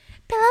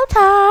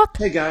Talk.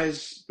 Hey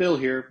guys, Bill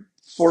here.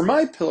 For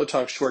my Pillow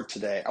Talk short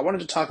today, I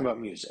wanted to talk about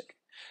music.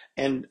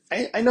 And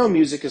I know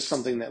music is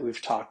something that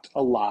we've talked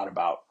a lot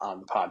about on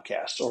the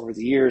podcast over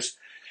the years.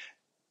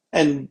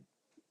 And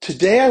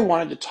today I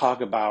wanted to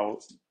talk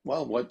about,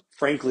 well, what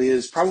frankly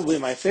is probably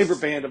my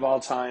favorite band of all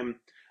time.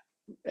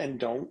 And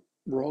don't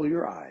roll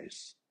your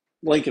eyes,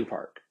 Linkin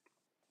Park.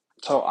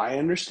 So I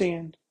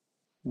understand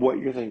what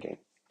you're thinking,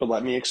 but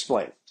let me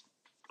explain.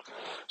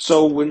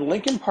 So when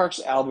Linkin Park's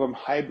album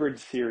Hybrid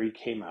Theory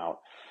came out,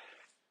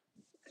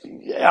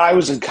 I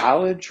was in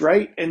college,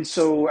 right? And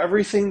so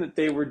everything that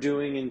they were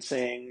doing and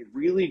saying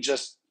really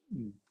just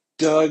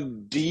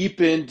dug deep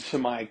into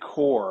my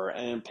core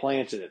and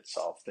implanted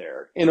itself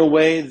there in a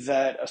way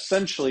that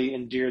essentially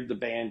endeared the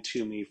band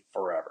to me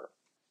forever.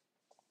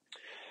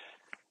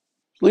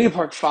 Linkin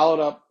Park followed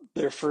up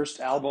their first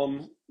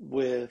album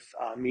with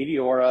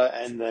Meteora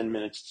and then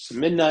Minutes to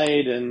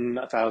Midnight and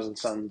A Thousand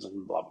Suns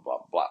and blah, blah,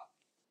 blah, blah.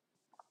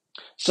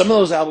 Some of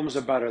those albums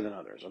are better than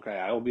others, okay?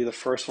 I will be the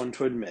first one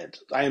to admit.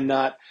 I am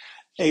not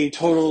a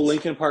total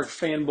Linkin Park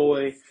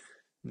fanboy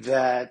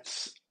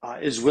that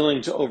is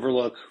willing to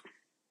overlook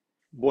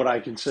what I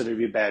consider to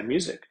be bad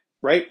music,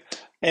 right?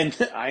 And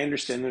I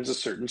understand there's a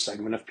certain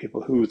segment of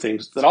people who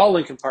thinks that all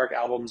Linkin Park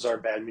albums are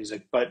bad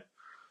music, but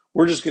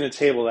we're just going to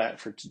table that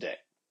for today.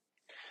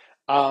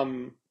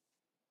 Um,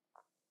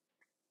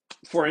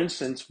 for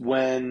instance,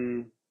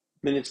 when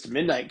Minutes to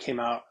Midnight came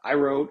out, I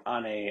wrote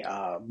on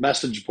a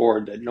message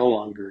board that no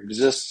longer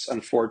exists,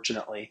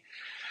 unfortunately,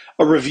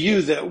 a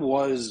review that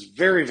was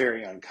very,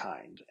 very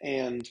unkind.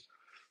 And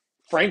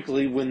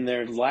frankly, when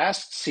their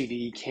last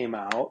CD came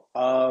out,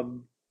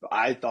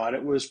 I thought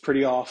it was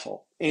pretty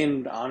awful.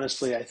 And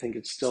honestly, I think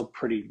it's still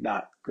pretty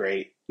not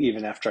great,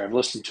 even after I've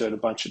listened to it a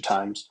bunch of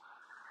times.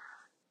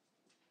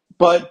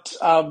 But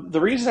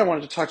the reason I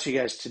wanted to talk to you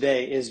guys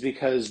today is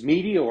because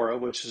Meteora,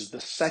 which is the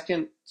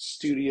second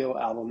studio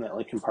album that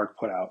Linkin Park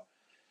put out,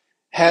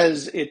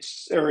 has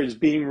its or is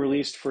being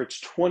released for its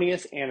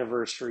 20th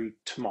anniversary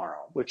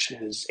tomorrow, which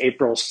is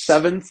April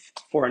 7th.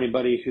 For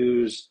anybody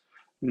who's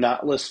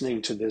not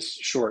listening to this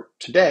short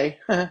today,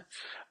 sorry,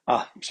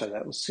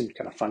 that seemed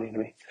kind of funny to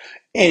me.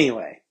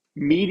 Anyway,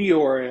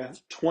 Meteora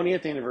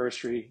 20th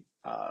anniversary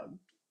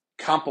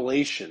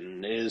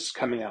compilation is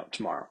coming out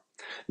tomorrow.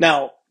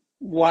 Now,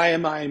 why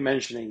am I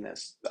mentioning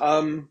this?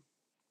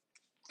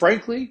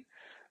 Frankly,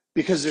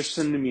 because there's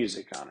some new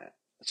music on it.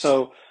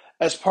 So,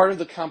 as part of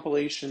the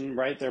compilation,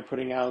 right, they're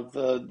putting out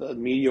the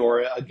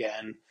Meteora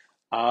again.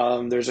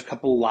 There's a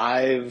couple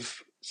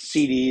live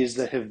CDs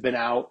that have been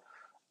out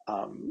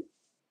um,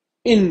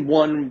 in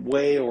one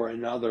way or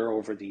another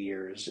over the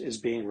years is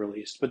being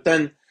released. But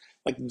then,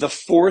 like the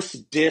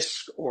fourth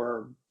disc,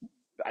 or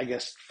I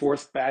guess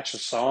fourth batch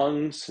of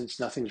songs, since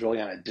nothing's really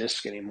on a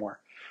disc anymore,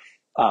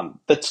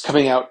 that's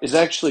coming out is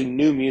actually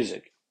new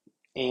music.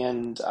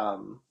 And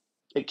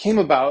it came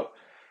about.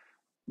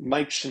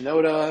 Mike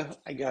Shinoda,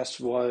 I guess,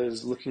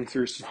 was looking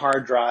through some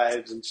hard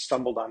drives and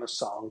stumbled on a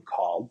song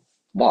called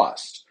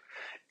Lost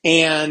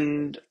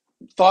and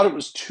thought it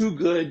was too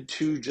good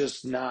to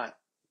just not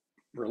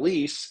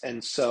release.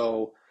 And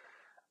so,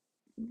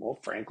 well,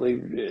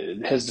 frankly,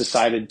 has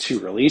decided to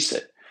release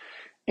it.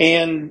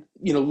 And,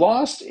 you know,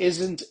 Lost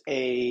isn't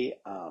a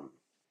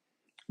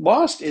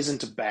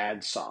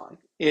bad song.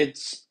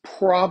 It's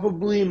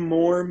probably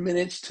more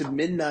Minutes to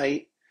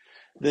Midnight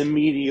than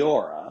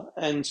Meteora.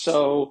 And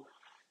so,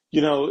 you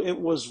know, it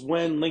was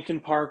when Linkin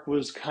Park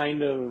was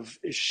kind of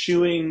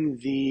eschewing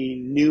the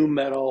new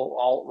metal,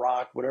 alt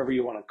rock, whatever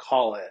you want to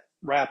call it,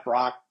 rap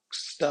rock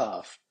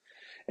stuff,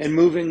 and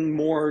moving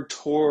more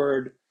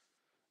toward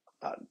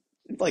uh,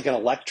 like an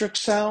electric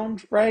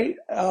sound, right?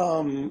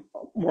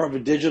 More of a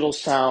digital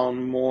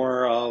sound,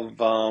 more of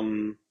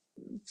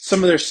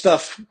some of their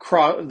stuff.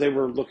 They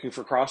were looking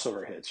for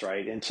crossover hits,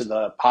 right, into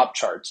the pop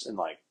charts in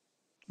like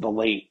the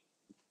late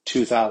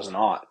 2000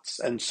 aughts,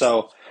 and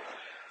so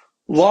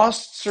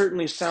Lost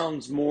certainly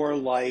sounds more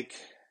like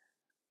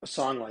a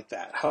song like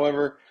that.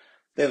 However,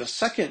 they have a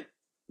second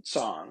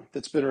song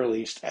that's been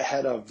released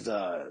ahead of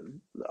the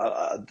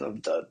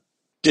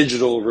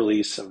digital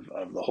release of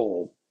the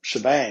whole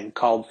shebang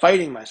called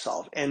Fighting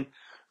Myself. And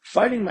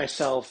Fighting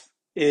Myself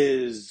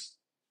is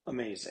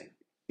amazing.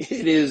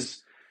 It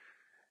is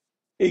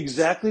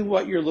exactly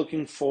what you're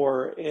looking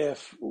for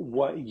if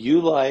what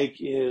you like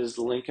is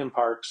Linkin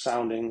Park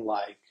sounding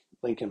like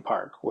Linkin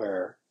Park,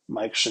 where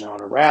Mike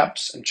Shinoda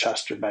raps and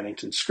Chester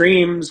Bennington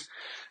screams,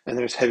 and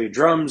there's heavy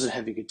drums and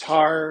heavy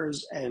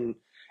guitars, and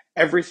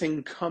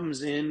everything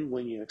comes in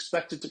when you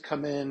expect it to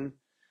come in.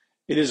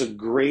 It is a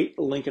great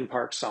Linkin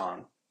Park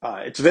song.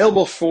 It's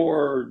available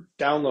for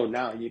download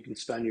now. You can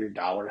spend your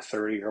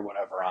 $1.30 or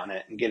whatever on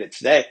it and get it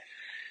today.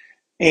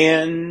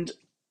 And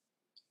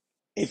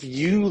if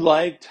you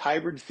liked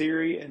Hybrid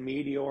Theory and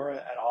Meteora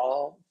at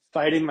all,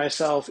 Fighting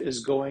Myself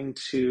is going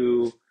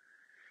to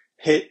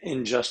hit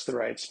in just the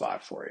right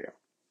spot for you.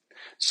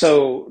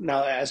 So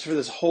now, as for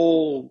this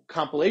whole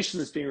compilation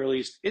that's being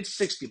released, it's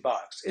 $60.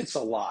 It's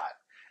a lot.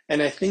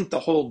 And I think the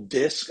whole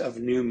disc of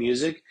new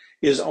music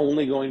is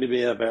only going to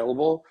be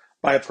available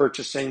by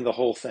purchasing the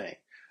whole thing,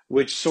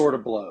 which sort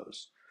of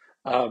blows.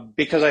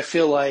 Because I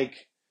feel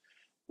like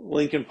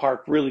Linkin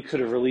Park really could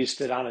have released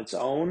it on its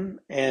own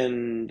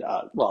and,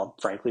 well,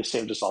 frankly,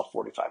 saved us all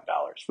 $45,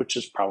 which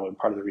is probably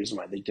part of the reason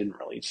why they didn't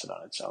release it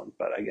on its own.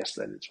 But I guess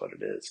that is what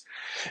it is.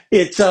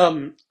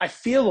 I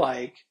feel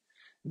like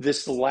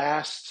this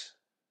last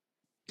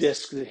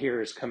disc that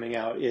here is coming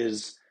out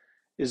is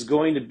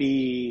going to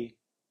be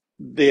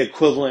the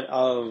equivalent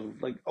of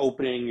like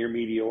opening your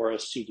Meteora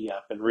CD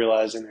up and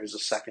realizing there's a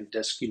second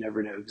disc you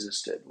never knew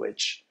existed,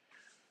 which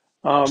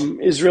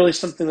is really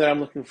something that I'm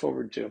looking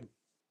forward to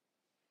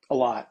a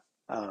lot.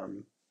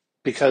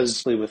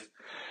 Because with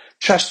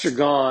Chester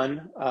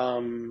gone,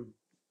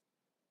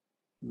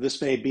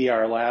 this may be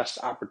our last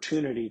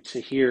opportunity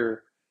to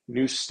hear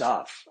new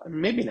stuff.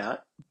 Maybe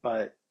not,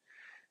 but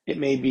it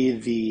may be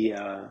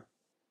the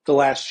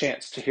last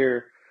chance to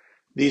hear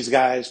these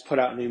guys put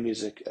out new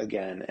music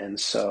again. And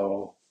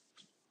so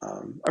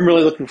I'm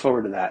really looking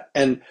forward to that.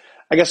 And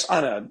I guess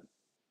on a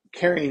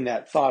carrying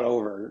that thought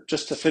over,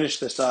 just to finish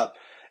this up,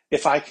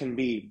 if I can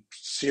be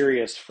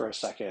serious for a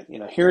second,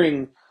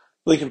 hearing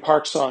Linkin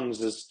Park songs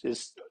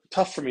is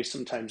tough for me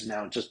sometimes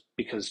now, just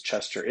because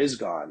Chester is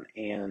gone.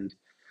 And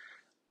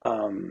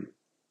um,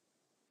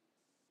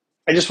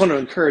 I just want to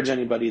encourage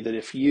anybody that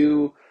if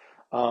you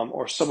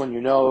or someone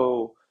you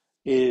know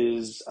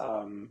is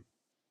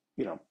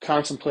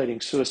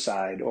contemplating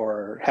suicide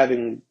or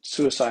having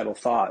suicidal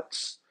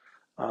thoughts,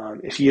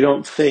 if you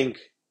don't think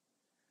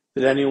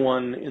that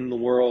anyone in the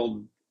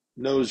world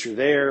knows you're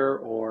there,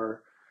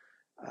 or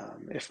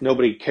if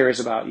nobody cares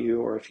about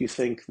you, or if you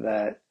think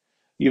that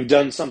you've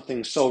done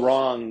something so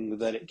wrong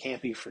that it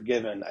can't be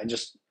forgiven,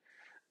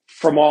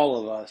 from all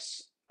of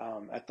us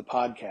at the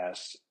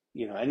podcast,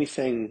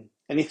 anything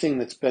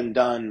that's been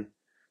done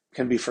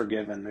can be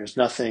forgiven. There's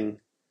nothing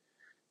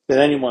that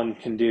anyone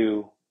can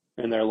do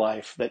in their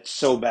life that's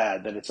so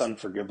bad that it's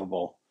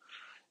unforgivable.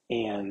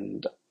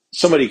 And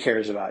somebody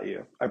cares about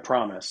you, I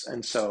promise.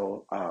 And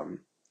so,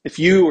 if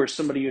you or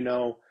somebody you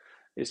know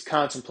is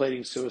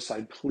contemplating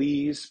suicide,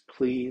 please,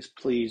 please,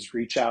 please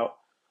reach out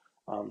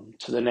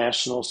to the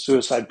National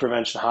Suicide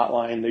Prevention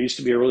Hotline. There used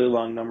to be a really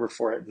long number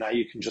for it. Now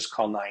you can just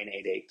call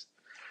 988.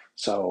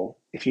 So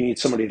if you need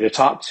somebody to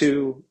talk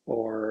to,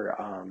 or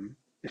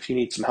if you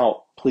need some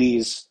help,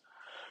 please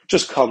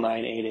just call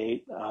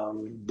 988.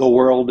 The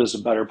world is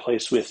a better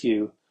place with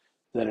you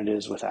than it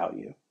is without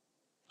you.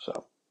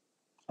 So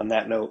on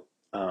that note,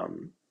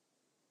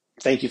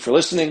 thank you for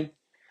listening.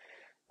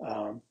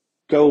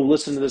 Go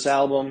listen to this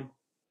album,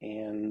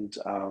 and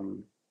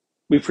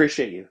we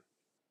appreciate you.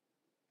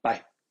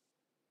 Bye.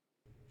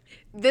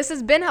 This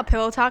has been a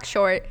Pillow Talk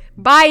Short.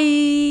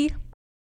 Bye!